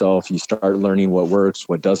motion yourself. You start learning what works,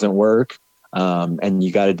 what doesn't work. And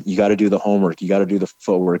you got to do the homework. You got to do the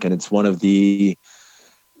footwork. And it's one of the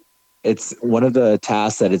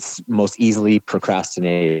tasks that it's most easily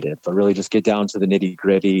procrastinated, but really just get down to the nitty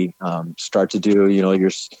gritty, start to do,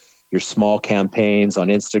 your small campaigns on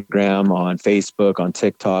Instagram, on Facebook, on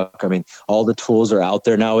TikTok. I mean, all the tools are out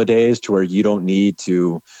there nowadays to where you don't need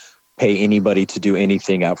to pay anybody to do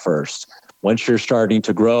anything at first. Once you're starting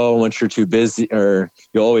to grow, once you're too busy, or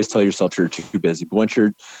you always tell yourself you're too busy, but once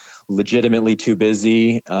you're legitimately too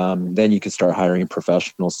busy, then you can start hiring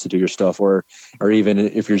professionals to do your stuff, or even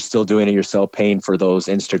if you're still doing it yourself, paying for those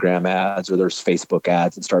Instagram ads or those Facebook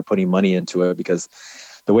ads and start putting money into it, because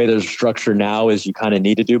the way there's structure now is you kind of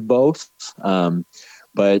need to do both.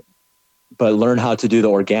 But learn how to do the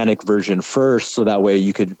organic version first, so that way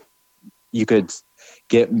you could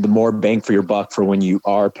get the more bang for your buck for when you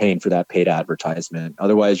are paying for that paid advertisement.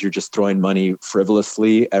 Otherwise, you're just throwing money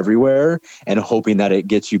frivolously everywhere and hoping that it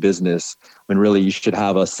gets you business, when really you should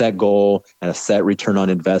have a set goal and a set return on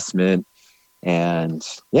investment. And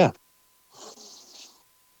yeah.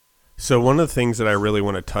 So one of the things that I really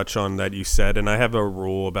want to touch on that you said, and I have a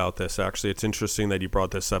rule about this, actually, it's interesting that you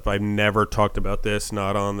brought this up. I've never talked about this,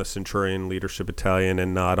 not on the Centurion Leadership Battalion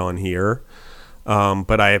and not on here.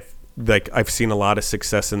 But I've seen a lot of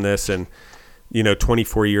success in this, and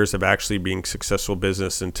 24 years of actually being successful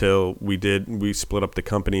business until we split up the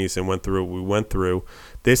companies and went through what we went through.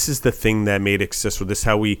 This is the thing that made it successful. This is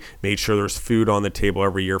how we made sure there was food on the table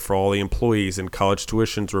every year for all the employees, and college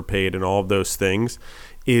tuitions were paid, and all of those things,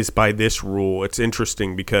 is by this rule. It's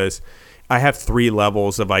interesting because I have 3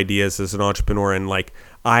 levels of ideas as an entrepreneur, and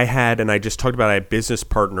I just talked about, I had business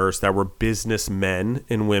partners that were businessmen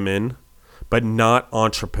and women, but not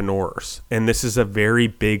entrepreneurs. And this is a very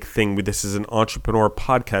big thing. This is an entrepreneur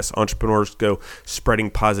podcast. Entrepreneurs go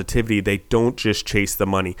spreading positivity. They don't just chase the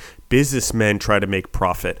money. Businessmen try to make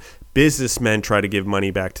profit. Businessmen try to give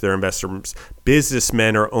money back to their investors.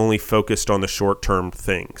 Businessmen are only focused on the short-term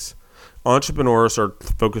things. Entrepreneurs are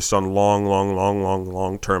focused on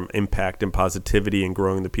long-term impact and positivity and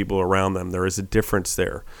growing the people around them. There is a difference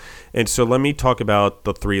there. And so let me talk about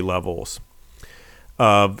the 3 levels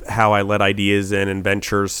of how I let ideas in and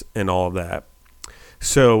ventures and all of that.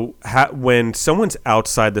 So when someone's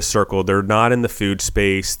outside the circle, they're not in the food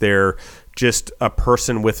space, they're just a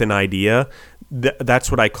person with an idea, that's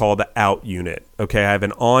what I call the out unit. Okay, I have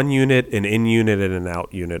an on unit, an in unit, and an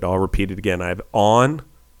out unit. I'll repeat it again. I have on,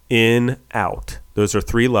 in, out. Those are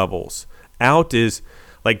 3 levels. Out is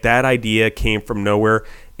Like that idea came from nowhere.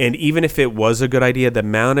 And even if it was a good idea, the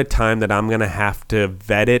amount of time that I'm going to have to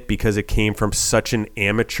vet it because it came from such an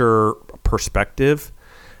amateur perspective,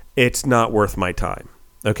 it's not worth my time.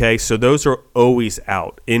 Okay, so those are always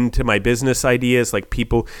out into my business ideas. Like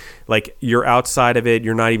people, like you're outside of it,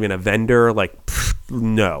 you're not even a vendor. Like,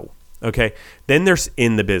 no. Okay, then there's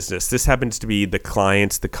in the business. This happens to be the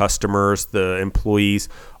clients, the customers, the employees,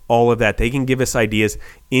 all of that. They can give us ideas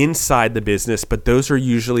inside the business, but those are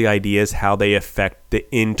usually ideas how they affect the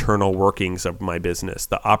internal workings of my business,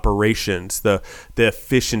 the operations, the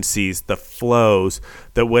efficiencies, the flows,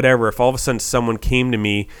 the whatever. If all of a sudden someone came to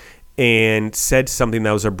me and said something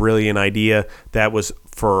that was a brilliant idea that was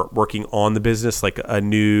for working on the business, like a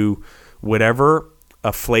new whatever,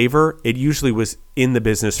 a flavor, it usually was in the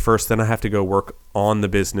business first. Then I have to go work on the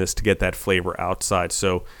business to get that flavor outside.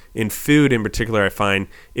 So in food in particular, I find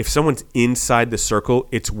if someone's inside the circle,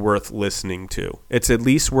 it's worth listening to. It's at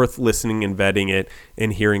least worth listening and vetting it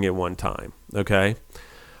and hearing it one time. Okay.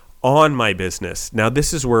 On my business. Now,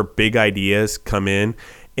 this is where big ideas come in.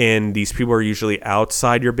 And these people are usually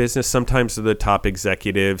outside your business. Sometimes they're the top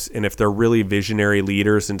executives. And if they're really visionary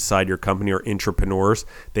leaders inside your company or entrepreneurs,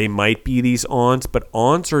 they might be these awns. But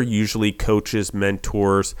awns are usually coaches,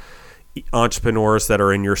 mentors, entrepreneurs that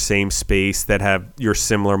are in your same space that have your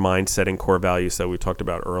similar mindset and core values that we talked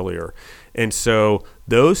about earlier. And so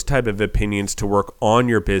those type of opinions to work on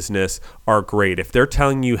your business are great. If they're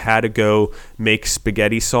telling you how to go make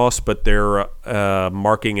spaghetti sauce, but they're a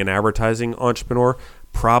marketing and advertising entrepreneur,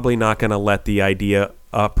 probably not going to let the idea,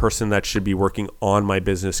 a person that should be working on my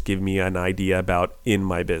business, give me an idea about in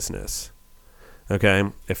my business. Okay.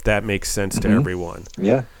 If that makes sense to everyone.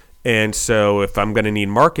 Yeah. And so if I'm going to need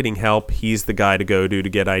marketing help, he's the guy to go to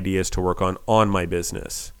get ideas to work on my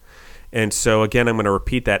business. And so again, I'm going to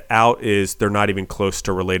repeat that. Out is they're not even close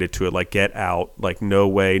to related to it. Like get out, like no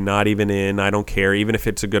way, not even in. I don't care, even if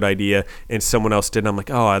it's a good idea and someone else did. I'm like,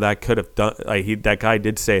 oh, that could have done. That guy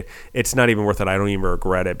did say it. It's not even worth it. I don't even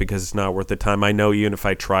regret it because it's not worth the time. I know even if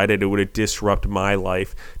I tried it, it would have disrupted my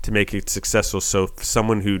life to make it successful. So if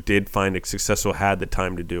someone who did find it successful had the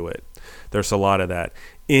time to do it. There's a lot of that.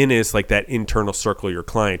 In is like that internal circle, your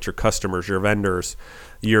clients, your customers, your vendors,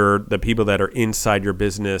 the people that are inside your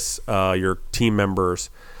business, your team members,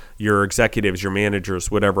 your executives, your managers,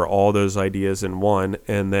 whatever, all those ideas in one.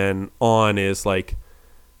 And then on is like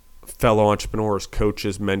fellow entrepreneurs,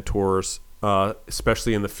 coaches, mentors,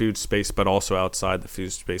 especially in the food space, but also outside the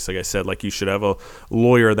food space. Like I said, like you should have a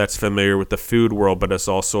lawyer that's familiar with the food world, but is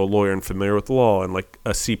also a lawyer and familiar with law, and like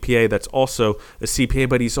a CPA that's also a CPA,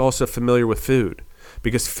 but he's also familiar with food.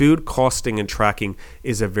 Because food costing and tracking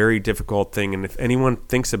is a very difficult thing. And if anyone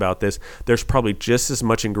thinks about this, there's probably just as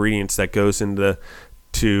much ingredients that goes into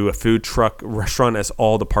a food truck restaurant as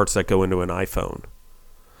all the parts that go into an iPhone.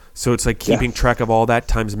 So it's like keeping track of all that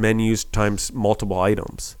times menus times multiple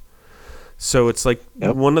items. So it's like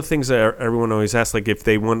one of the things that everyone always asks, like if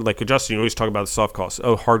they want, like Justin, you always talk about the soft costs.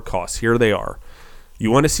 Oh, hard costs. Here they are. You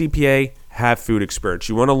want a CPA? Have food experience.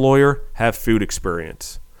 You want a lawyer? Have food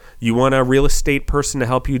experience. You want a real estate person to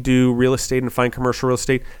help you do real estate and find commercial real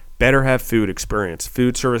estate? Better have food experience.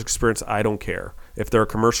 Food service experience, I don't care. If they're a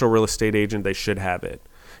commercial real estate agent, they should have it.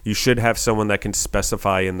 You should have someone that can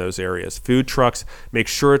specify in those areas. Food trucks, make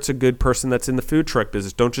sure it's a good person that's in the food truck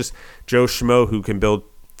business. Don't just Joe Schmo who can build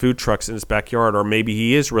food trucks in his backyard, or maybe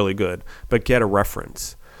he is really good, but get a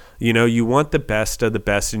reference. You know, you want the best of the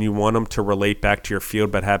best, and you want them to relate back to your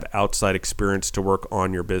field, but have outside experience to work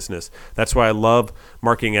on your business. That's why I love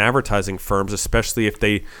marketing and advertising firms, especially if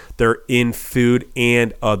they're in food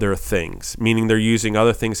and other things, meaning they're using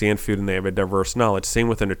other things and food, and they have a diverse knowledge. Same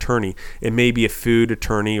with an attorney. It may be a food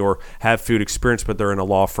attorney or have food experience, but they're in a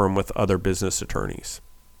law firm with other business attorneys.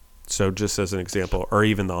 So just as an example, or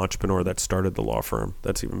even the entrepreneur that started the law firm,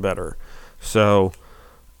 that's even better. So,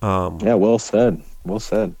 yeah, well said. Well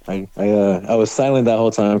said. I was silent that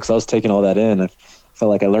whole time because I was taking all that in. I felt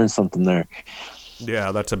like I learned something there.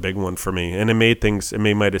 Yeah, that's a big one for me, and it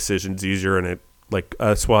made my decisions easier. And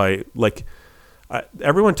that's why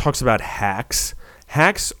everyone talks about hacks.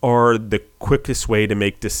 Hacks are the quickest way to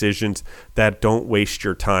make decisions that don't waste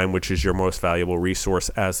your time, which is your most valuable resource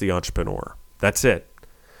as the entrepreneur. That's it.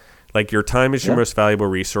 Like your time is your most valuable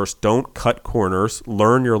resource. Don't cut corners.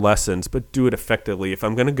 Learn your lessons, but do it effectively. If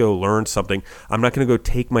I'm going to go learn something, I'm not going to go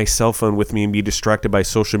take my cell phone with me and be distracted by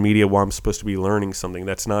social media while I'm supposed to be learning something.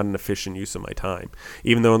 That's not an efficient use of my time.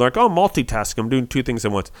 Even though they're like, oh, multitasking, I'm doing two things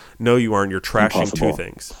at once. No, you aren't. You're trashing two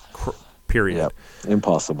things. Period. Yep.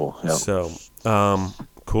 Impossible. Yep. So,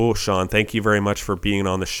 cool, Sean. Thank you very much for being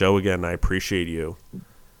on the show again. I appreciate you.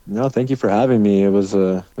 No, thank you for having me. It was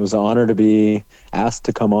an honor to be asked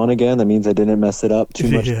to come on again. That means I didn't mess it up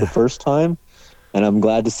too much the first time, and I'm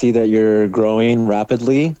glad to see that you're growing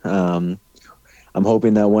rapidly. I'm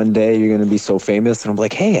hoping that one day you're going to be so famous, and I'm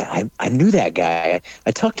like, hey, I knew that guy.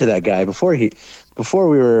 I talked to that guy before we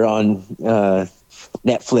were on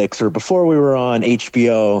Netflix or before we were on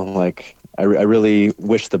HBO. Like, I really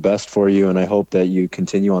wish the best for you, and I hope that you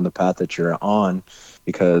continue on the path that you're on,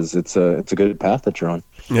 because it's a good path that you're on.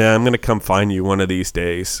 Yeah, I'm going to come find you one of these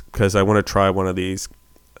days because I want to try one of these.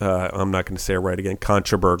 I'm not going to say it right again.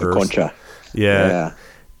 Concha burgers. Concha. Yeah.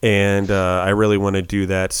 And I really want to do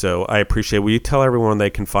that. So I appreciate it. Will you tell everyone they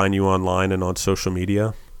can find you online and on social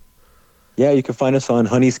media? Yeah, you can find us on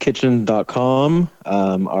honeyskitchen.com.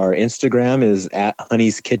 Our Instagram is at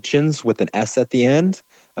honeyskitchens with an S at the end.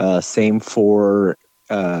 Same for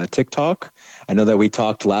TikTok. I know that we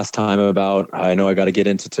talked last time about, I know I got to get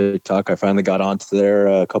into TikTok. I finally got onto there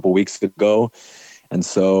a couple weeks ago. And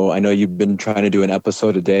so I know you've been trying to do an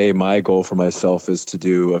episode a day. My goal for myself is to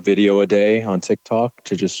do a video a day on TikTok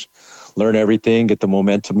to just learn everything, get the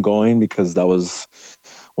momentum going, because that was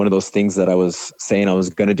one of those things that I was saying I was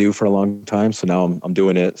going to do for a long time. So now I'm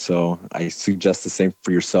doing it. So I suggest the same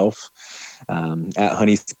for yourself. At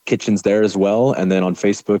Honey's Kitchens there as well. And then on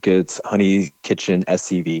Facebook, it's Honey Kitchen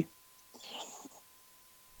SCV.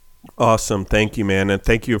 Awesome. Thank you, man. And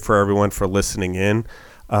thank you for everyone for listening in.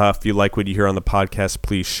 If you like what you hear on the podcast,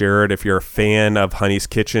 please share it. If you're a fan of Honey's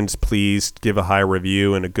Kitchens, please give a high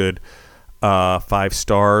review and a good 5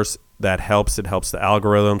 stars. That helps. It helps the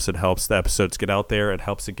algorithms. It helps the episodes get out there. It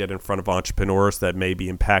helps it get in front of entrepreneurs that may be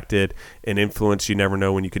impacted and influence. You never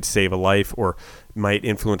know when you could save a life or might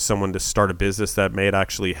influence someone to start a business that may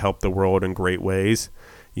actually help the world in great ways.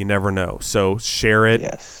 You never know. So share it.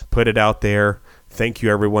 Yes. Put it out there. Thank you,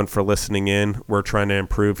 everyone, for listening in. We're trying to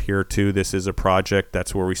improve here, too. This is a project.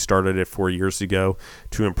 That's where we started it 4 years ago,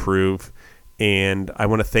 to improve. And I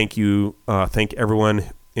want to thank you, thank everyone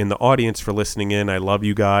in the audience for listening in. I love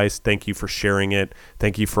you guys. Thank you for sharing it.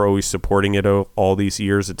 Thank you for always supporting it all these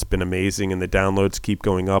years. It's been amazing, and the downloads keep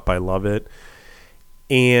going up. I love it.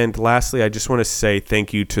 And lastly, I just want to say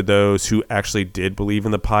thank you to those who actually did believe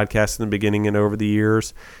in the podcast in the beginning and over the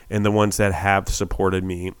years, and the ones that have supported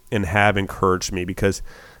me and have encouraged me, because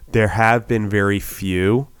there have been very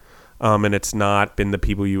few, and it's not been the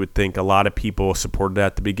people you would think. A lot of people supported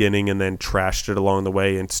at the beginning and then trashed it along the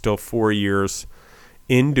way, and still 4 years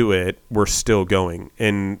into it, we're still going.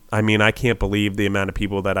 And I mean, I can't believe the amount of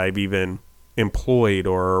people that I've even employed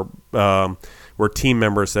or were team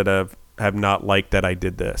members that have not liked that I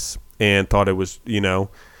did this and thought it was,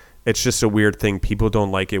 it's just a weird thing. People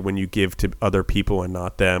don't like it when you give to other people and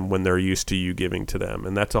not them, when they're used to you giving to them.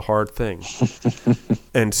 And that's a hard thing.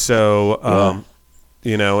 And so,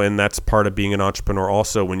 and that's part of being an entrepreneur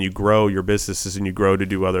also. When you grow your businesses and you grow to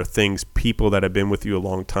do other things, people that have been with you a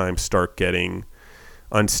long time start getting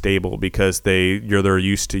unstable because they're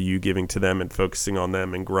used to you giving to them and focusing on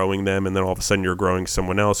them and growing them, and then all of a sudden you're growing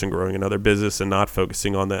someone else and growing another business and not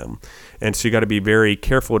focusing on them. And so you got to be very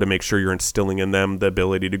careful to make sure you're instilling in them the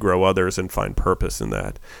ability to grow others and find purpose in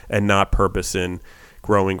that, and not purpose in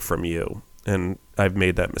growing from you. And I've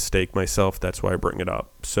made that mistake myself. That's why I bring it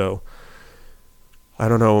up. So I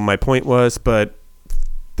don't know what my point was, but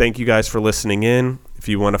thank you guys for listening in. If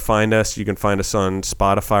you want to find us, you can find us on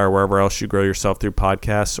Spotify or wherever else you grow yourself through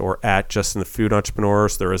podcasts, or at Justin the Food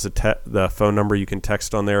Entrepreneurs. There is the phone number you can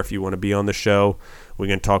text on there if you want to be on the show. We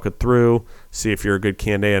can talk it through, see if you're a good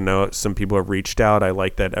candidate. I know some people have reached out. I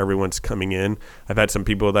like that everyone's coming in. I've had some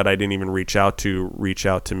people that I didn't even reach out to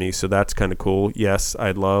me, so that's kind of cool. Yes,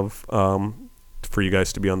 I'd love for you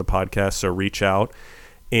guys to be on the podcast, so reach out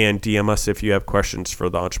and DM us if you have questions for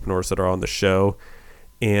the entrepreneurs that are on the show.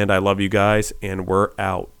 And I love you guys, and we're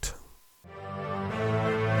out.